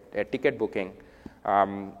 a ticket booking,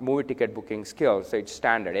 movie ticket booking skill, so it's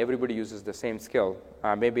standard. Everybody uses the same skill.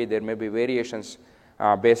 Maybe there may be variations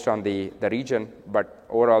based on the region, but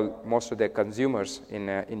overall, most of the consumers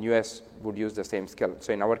in US would use the same skill.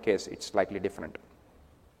 So in our case, it's slightly different.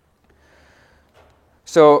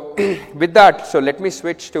 So with that, so let me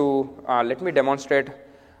switch to, let me demonstrate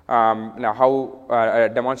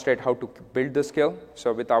demonstrate how to build the skill.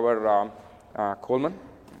 So with our Coleman,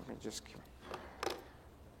 let me just give.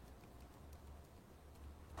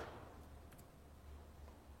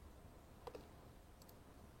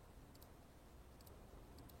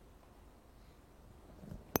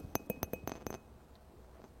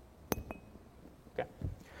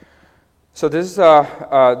 So this is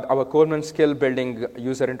our Coleman skill building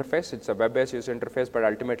user interface. It's a web-based user interface, but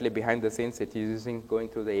ultimately behind the scenes, it's going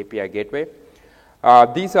through the API gateway.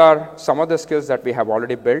 These are some of the skills that we have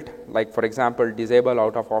already built, like, for example, disable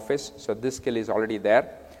out of office. So this skill is already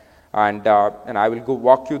there. And I will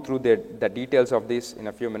walk you through the details of this in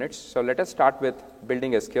a few minutes. So let us start with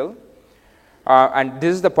building a skill. And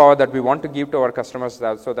this is the power that we want to give to our customers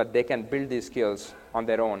so that they can build these skills on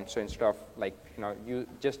their own. So instead of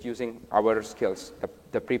just using our skills,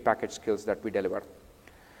 the prepackaged skills that we deliver.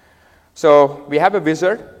 So we have a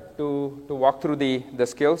wizard to walk through the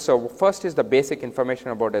skills. So first is the basic information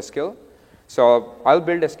about a skill. So I'll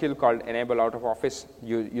build a skill called enable out of office.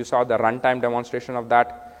 You saw the runtime demonstration of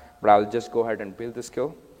that, but I'll just go ahead and build the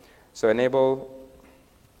skill. So enable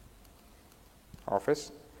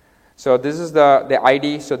office. So this is the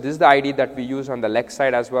ID. So this is the ID that we use on the Lex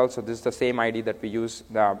side as well. So this is the same ID that we use.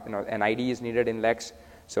 An ID is needed in Lex,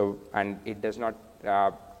 and it does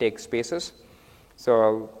not take spaces. So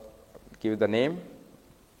I'll give the name.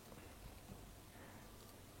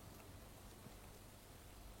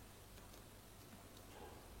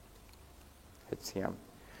 HCM.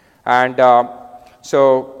 And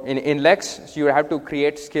so in Lex, you have to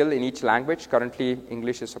create skill in each language. Currently,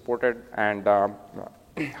 English is supported, and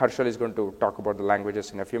Harshal is going to talk about the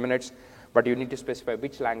languages in a few minutes, but you need to specify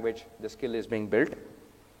which language the skill is being built.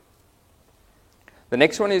 The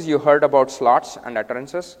next one is you heard about slots and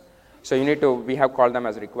utterances. So we have called them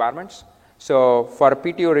as requirements. So for a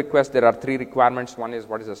PTO request, there are 3 requirements. One is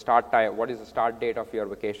what is the start time, what is the start date of your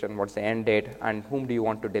vacation, what's the end date, and whom do you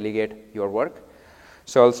want to delegate your work.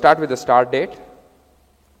 So I'll start with the start date,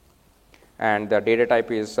 and the data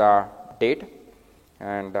type is date,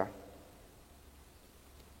 and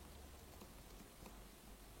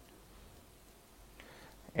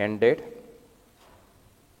end date.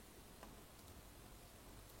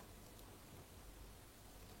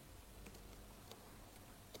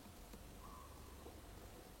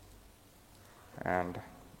 And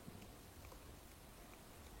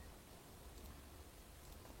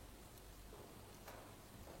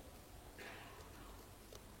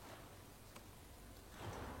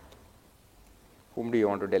whom do you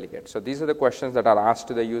want to delegate? So these are the questions that are asked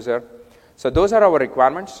to the user. So those are our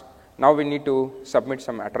requirements. Now we need to submit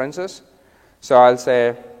some utterances. So I'll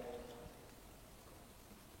say,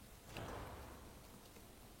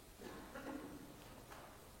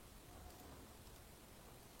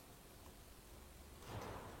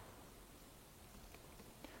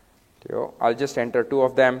 I'll just enter 2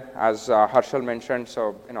 of them, as Harshal mentioned.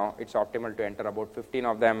 So it's optimal to enter about 15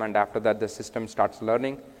 of them, and after that the system starts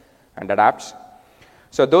learning and adapts.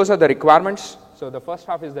 So those are the requirements. So the first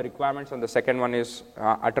half is the requirements, and the second one is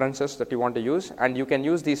utterances that you want to use, and you can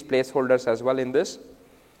use these placeholders as well in this.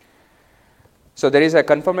 So there is a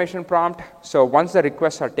confirmation prompt. So once the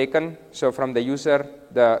requests are taken, so from the user,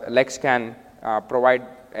 the Lex can provide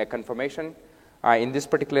a confirmation. In this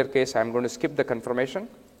particular case, I'm going to skip the confirmation.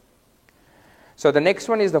 So the next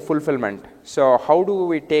one is the fulfillment. So how do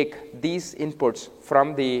we take these inputs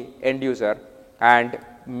from the end user and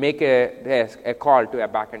make a call to a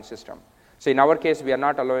backend system? So in our case, we are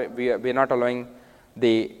not allowing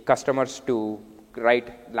the customers to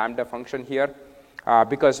write Lambda function here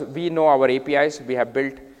because we know our APIs. We have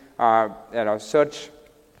built search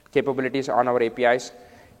capabilities on our APIs.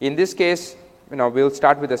 In this case, we'll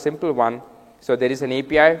start with a simple one. So there is an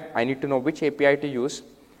API. I need to know which API to use,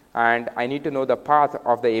 and I need to know the path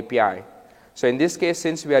of the API. So in this case,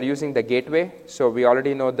 since we are using the gateway, so we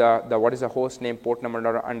already know the what is the host name, port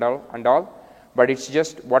number, and all. But it's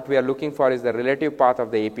just what we are looking for is the relative path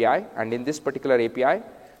of the API. And in this particular API,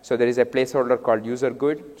 so there is a placeholder called user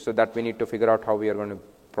GUID, so that we need to figure out how we are going to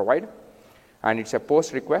provide. And it's a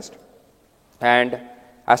post request. And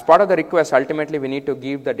as part of the request, ultimately we need to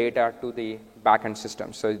give the data to the backend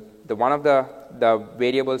system. So one of the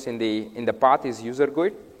variables in the path is user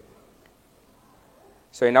GUID.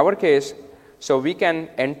 So in our case, so we can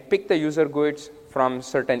pick the user GUIDs from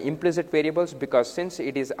certain implicit variables, because since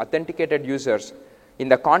it is authenticated users, in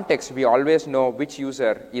the context we always know which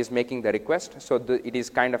user is making the request. So it is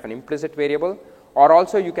kind of an implicit variable. Or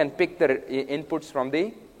also you can pick the inputs from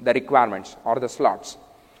the requirements or the slots.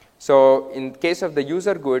 So in case of the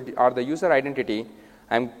user GUID or the user identity,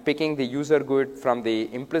 I'm picking the user GUID from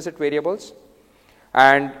the implicit variables.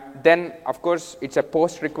 And then, of course, it's a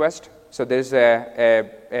post request. So there is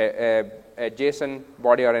a JSON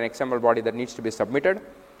body or an XML body that needs to be submitted.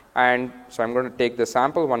 And so I'm going to take the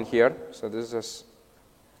sample one here. So this is a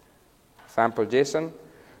sample JSON.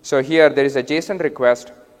 So here there is a JSON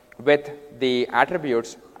request with the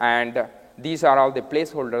attributes, and these are all the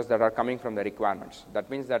placeholders that are coming from the requirements. That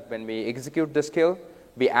means that when we execute the skill,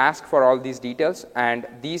 we ask for all these details, and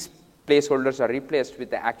these placeholders are replaced with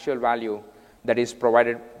the actual value that is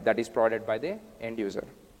provided by the end user.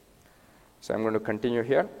 So I'm going to continue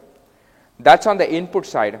here. That's on the input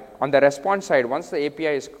side. On the response side, once the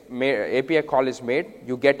API call is made,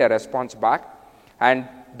 you get a response back, and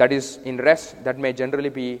that is in REST. That may generally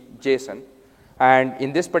be JSON. And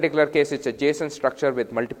in this particular case, it's a JSON structure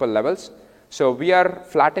with multiple levels. So we are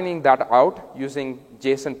flattening that out using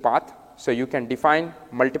JSON path. So you can define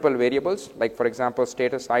multiple variables, like for example,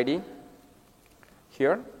 status ID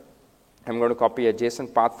here. I'm going to copy a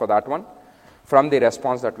JSON path for that one from the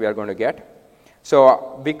response that we are going to get.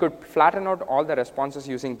 So we could flatten out all the responses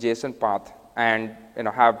using JSON path and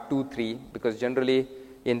have 2, 3, because generally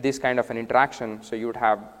in this kind of an interaction, so you would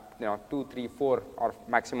have 2, 3, 4, or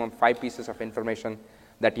maximum 5 pieces of information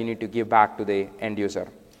that you need to give back to the end user.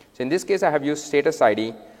 So in this case, I have used status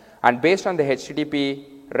ID, and based on the HTTP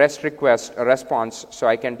REST request response, so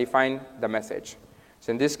I can define the message.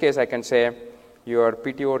 So in this case, I can say your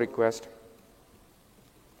PTO request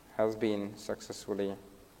has been successfully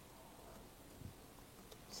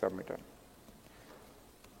submitted.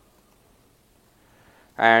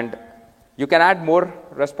 And you can add more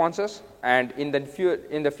responses, and in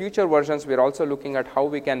the future versions, we're also looking at how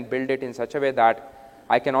we can build it in such a way that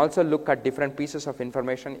I can also look at different pieces of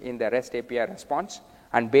information in the REST API response,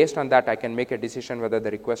 and based on that, I can make a decision whether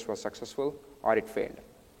the request was successful or it failed.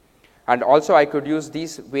 And also, I could use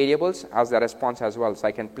these variables as the response as well. So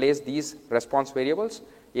I can place these response variables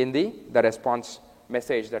in the response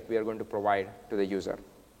message that we are going to provide to the user.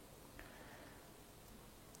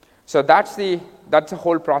 So that's the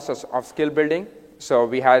whole process of skill building. So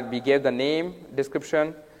we gave the name,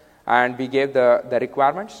 description, and we gave the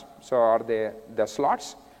requirements, so or the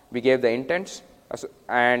slots. We gave the intents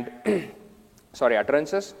and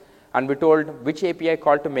utterances, and we told which API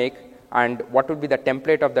call to make and what would be the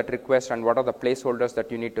template of that request and what are the placeholders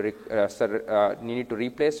that you need to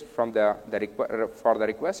replace from for the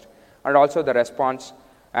request, and also the response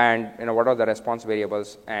and what are the response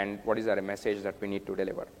variables and what is the message that we need to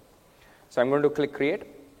deliver. So I'm going to click create.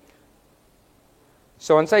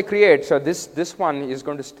 So once I create, so this one is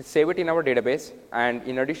going to save it in our database, and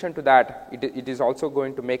in addition to that, it is also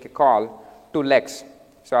going to make a call to Lex.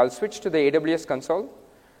 So I'll switch to the AWS console,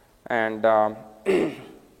 and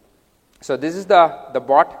so this is the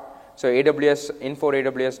bot. So AWS Infor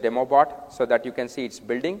AWS demo bot, so that you can see it's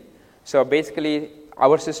building. So basically,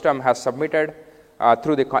 our system has submitted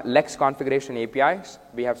through the Lex configuration APIs.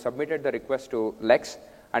 We have submitted the request to Lex,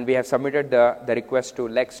 and we have submitted the request to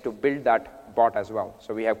Lex to build that bot as well.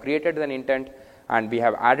 So we have created an intent, and we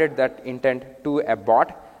have added that intent to a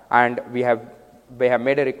bot, and we have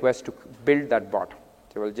made a request to build that bot.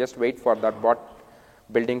 So we'll just wait for that bot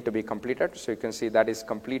building to be completed. So you can see that is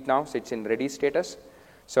complete now. So it's in ready status.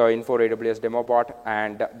 So Infor AWS demo bot,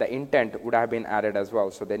 and the intent would have been added as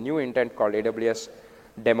well. So the new intent called AWS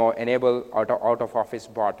demo enable out of office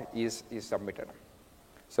bot is submitted.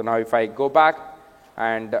 So now if I go back,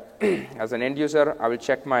 and as an end user, I will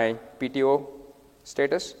check my PTO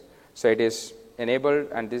status. So it is enabled,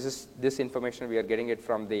 and this information we are getting it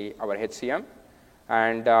from our HCM.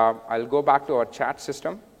 And I'll go back to our chat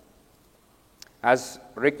system. As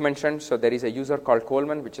Rick mentioned, so there is a user called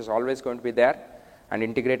Coleman, which is always going to be there and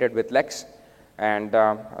integrated with Lex. And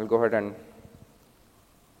I'll go ahead and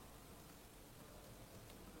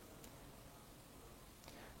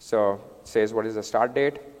So it says what is the start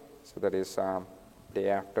date. So that is day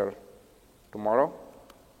after tomorrow.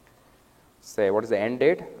 Say what is the end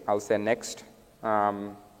date. I'll say next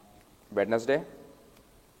Wednesday.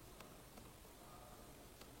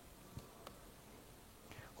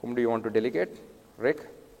 Whom do you want to delegate? Rick?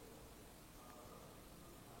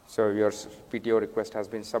 So your PTO request has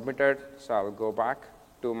been submitted. So I'll go back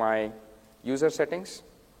to my user settings.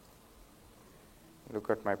 Look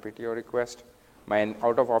at my PTO request. My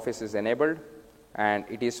out of office is enabled, and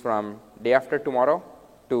it is from day after tomorrow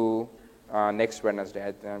to next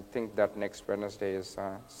Wednesday. I think that next Wednesday is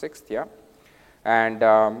 6th, yeah. And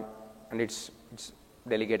it's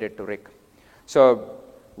delegated to Rick. So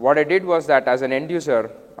what I did was that as an end user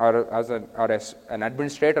or as an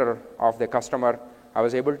administrator of the customer, I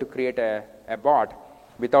was able to create a bot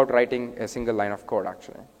without writing a single line of code,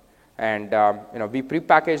 actually. And we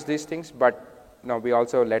pre-package these things, but we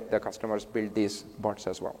also let the customers build these bots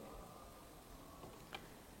as well. I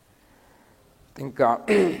think yeah.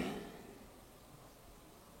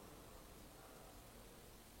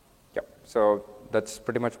 So that's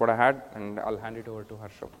pretty much what I had, and I'll hand it over to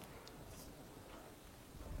Harsha.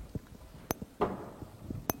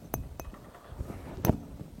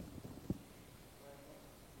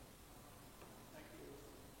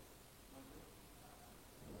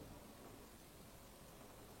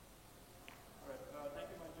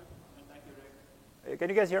 Can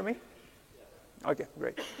you guys hear me? Okay,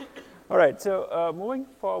 great. All right, so moving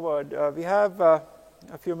forward, we have a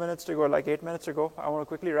few minutes to go, like 8 minutes to go. I want to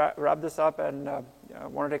quickly wrap this up and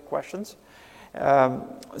want to take questions.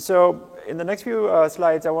 So in the next few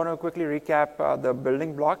slides, I want to quickly recap the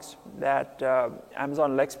building blocks that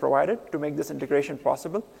Amazon Lex provided to make this integration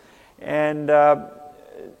possible. And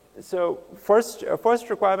so first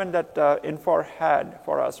requirement that Infor had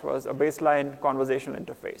for us was a baseline conversational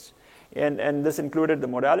interface. And this included the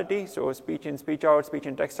modality, so speech in, speech out, speech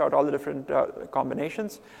in, text out, all the different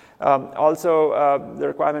combinations. Also, the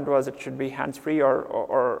requirement was it should be hands-free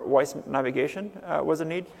or voice navigation was a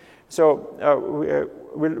need. So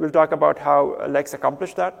we'll talk about how Lex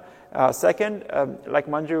accomplished that. Second, like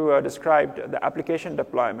Manju described, the application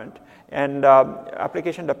deployment and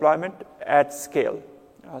application deployment at scale.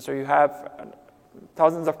 So you have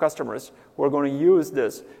thousands of customers who are going to use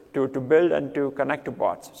this to build and to connect to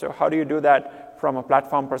bots. So how do you do that from a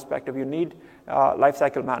platform perspective? You need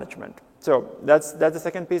lifecycle management. So that's the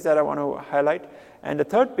second piece that I want to highlight. And the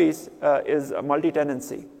third piece is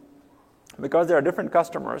multi-tenancy. Because there are different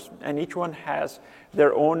customers and each one has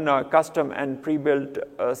their own custom and pre-built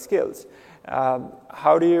skills,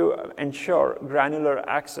 how do you ensure granular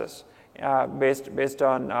access based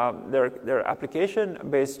on their application,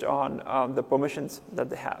 based on the permissions that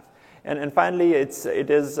they have? And finally, it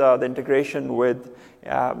is the integration with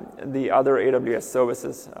the other AWS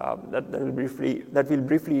services that we'll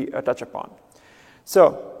briefly touch upon.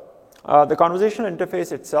 So the conversational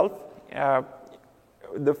interface itself,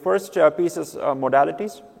 the first piece is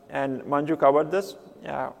modalities, and Manju covered this.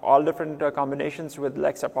 All different combinations with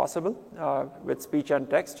Lex are possible with speech and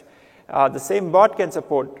text. The same bot can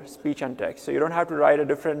support speech and text, so you don't have to write a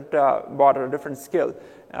different bot or a different skill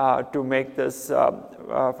to make this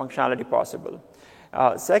functionality possible.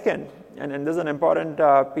 Second, and this is an important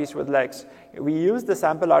piece with Lex, we use the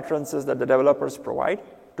sample utterances that the developers provide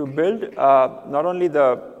to build not only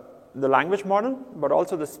the language model, but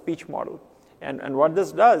also the speech model. And what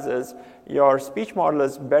this does is your speech model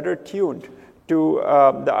is better tuned to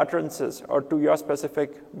the utterances or to your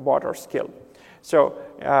specific bot or skill. So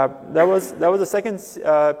that was the second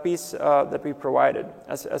piece that we provided.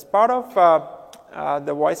 As part of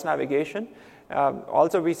the voice navigation,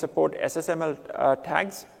 also we support SSML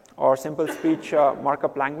tags or simple speech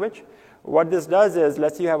markup language. What this does is,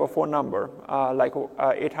 let's say you have a phone number like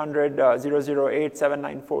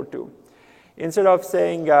 800-008-7942. Instead of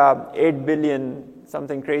saying 8 billion,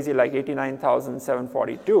 something crazy like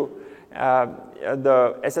 89,742,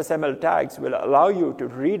 the SSML tags will allow you to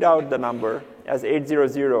read out the number as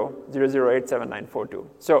 800-008-7942.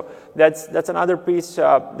 So that's another piece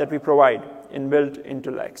that we provide inbuilt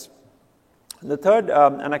into Lex. The third,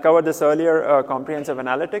 and I covered this earlier, comprehensive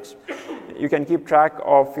analytics. You can keep track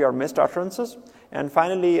of your missed utterances. And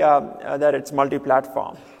finally, that it's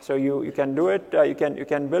multi-platform. So you can do it. You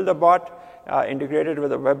can build a bot integrated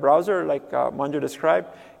with a web browser, like Manju described,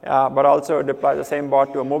 but also deploy the same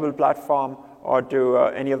bot to a mobile platform or to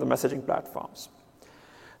any of the messaging platforms.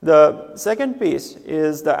 The second piece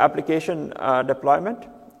is the application deployment.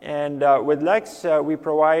 And with Lex, we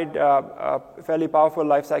provide fairly powerful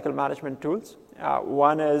lifecycle management tools.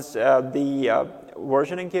 One is the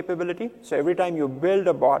versioning capability. So every time you build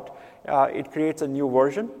a bot, it creates a new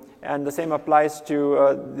version. And the same applies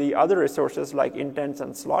to the other resources like intents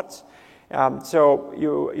and slots. So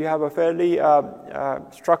you have a fairly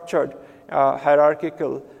structured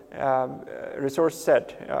hierarchical resource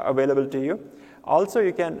set available to you. Also,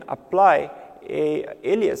 you can apply a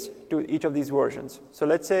alias to each of these versions. So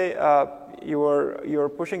let's say you're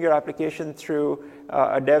pushing your application through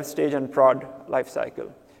a dev stage and prod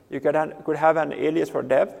lifecycle. You could have an alias for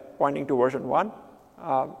dev pointing to version 1,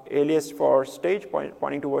 alias for stage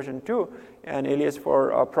pointing to version 2, and alias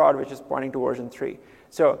for prod, which is pointing to version 3.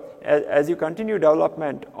 So as you continue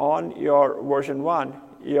development on your version 1,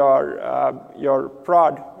 your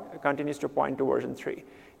prod continues to point to version 3.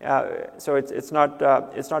 So it's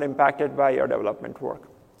not impacted by your development work.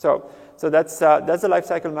 So that's the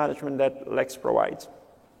lifecycle management that Lex provides.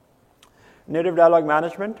 Native dialog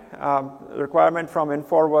management. The requirement from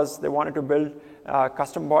Infor was they wanted to build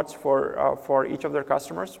custom bots for each of their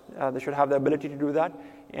customers. They should have the ability to do that.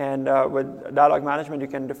 And with dialog management, you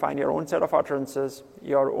can define your own set of utterances,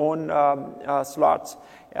 your own slots,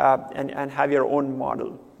 and have your own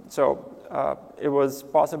model. So it was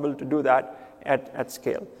possible to do that at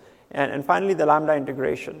scale. And finally, the Lambda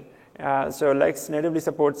integration. So Lex natively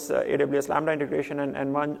supports AWS Lambda integration,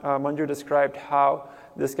 and Manju described how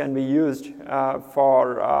this can be used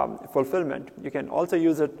for fulfillment. You can also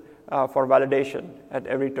use it for validation at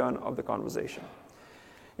every turn of the conversation.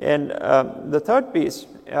 And the third piece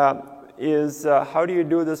is how do you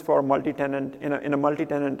do this for multi-tenant in a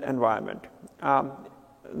multi-tenant environment?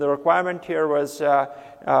 The requirement here was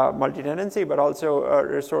multi-tenancy, but also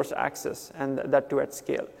resource access, and that too at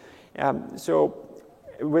scale. So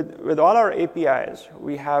with all our APIs,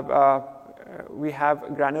 we have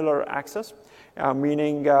granular access,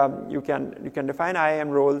 meaning you can define IAM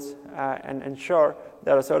roles and ensure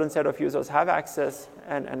that a certain set of users have access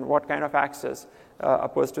and what kind of access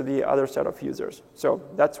opposed to the other set of users. So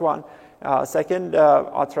that's one. Second,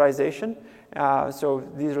 authorization. So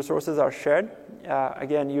these resources are shared.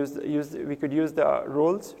 Again, we could use the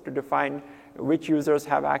roles to define which users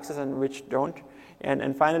have access and which don't.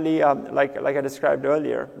 And finally, like I described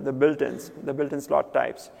earlier, the built-in slot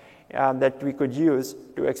types that we could use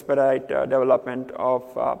to expedite development of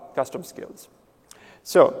custom skills.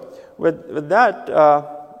 So with that,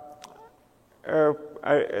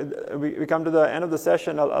 we come to the end of the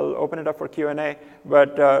session. I'll open it up for Q&A.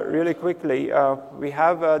 But really quickly, we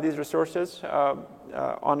have these resources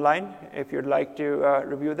online if you'd like to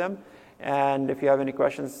review them. And if you have any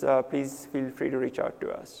questions, please feel free to reach out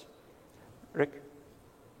to us. Rick?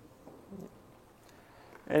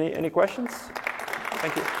 Any questions?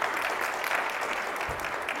 Thank you.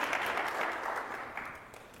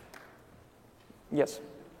 Yes.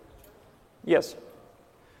 Yes.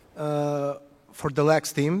 For the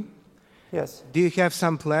Lex team, yes. Do you have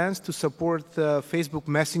some plans to support Facebook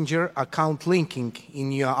Messenger account linking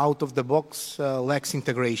in your out-of-the-box Lex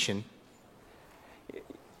integration?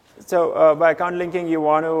 So by account linking, you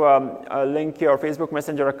want to link your Facebook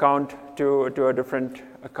Messenger account to a different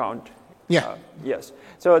account. Yeah. Yes.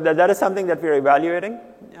 So that is something that we're evaluating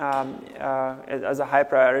as a high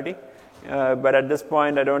priority. But at this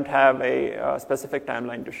point, I don't have a specific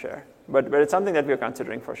timeline to share. But it's something that we're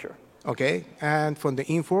considering for sure. Okay. And for the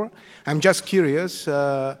Infor, I'm just curious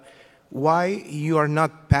why you are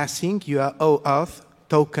not passing your OAuth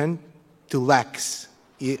token to Lex.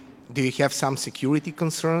 Do you have some security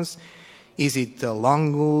concerns? Is it a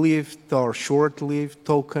long-lived or short-lived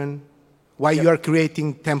token? Why you are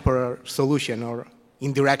creating temporary solution or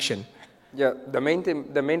indirection? Yeah, the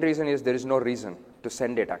main reason is there is no reason to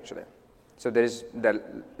send it actually. So there is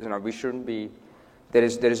we shouldn't be. There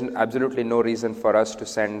is absolutely no reason for us to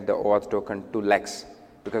send the OAuth token to Lex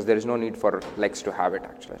because there is no need for Lex to have it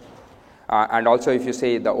actually. And also, if you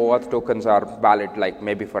say the OAuth tokens are valid, like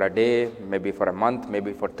maybe for a day, maybe for a month,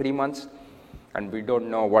 maybe for 3 months, and we don't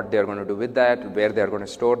know what they're going to do with that, where they're going to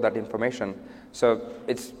store that information. So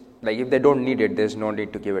it's like if they don't need it, there's no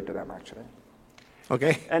need to give it to them actually.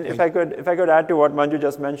 Okay. And if I could add to what Manju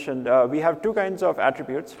just mentioned, we have two kinds of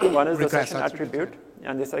attributes. One is the session attribute,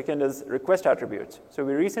 and the second is request attributes. So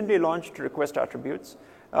we recently launched request attributes.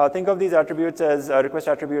 Think of these attributes as request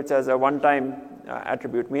attributes as a one-time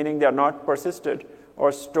attribute, meaning they are not persisted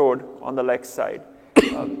or stored on the Lex side.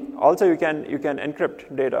 Also, you can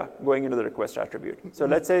encrypt data going into the request attribute. So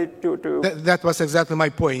let's say that was exactly my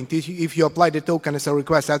point. If you apply the token as a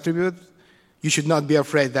request attribute, you should not be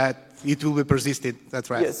afraid that it will be persisted. That's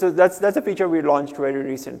right. Yeah, so that's a feature we launched very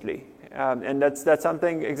recently. And that's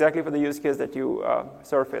something exactly for the use case that you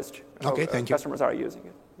surfaced. Okay, thank you. Customers are using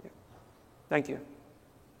it. Yeah. Thank you.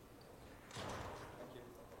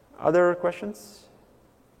 Other questions?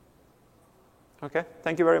 Okay,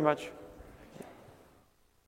 thank you very much.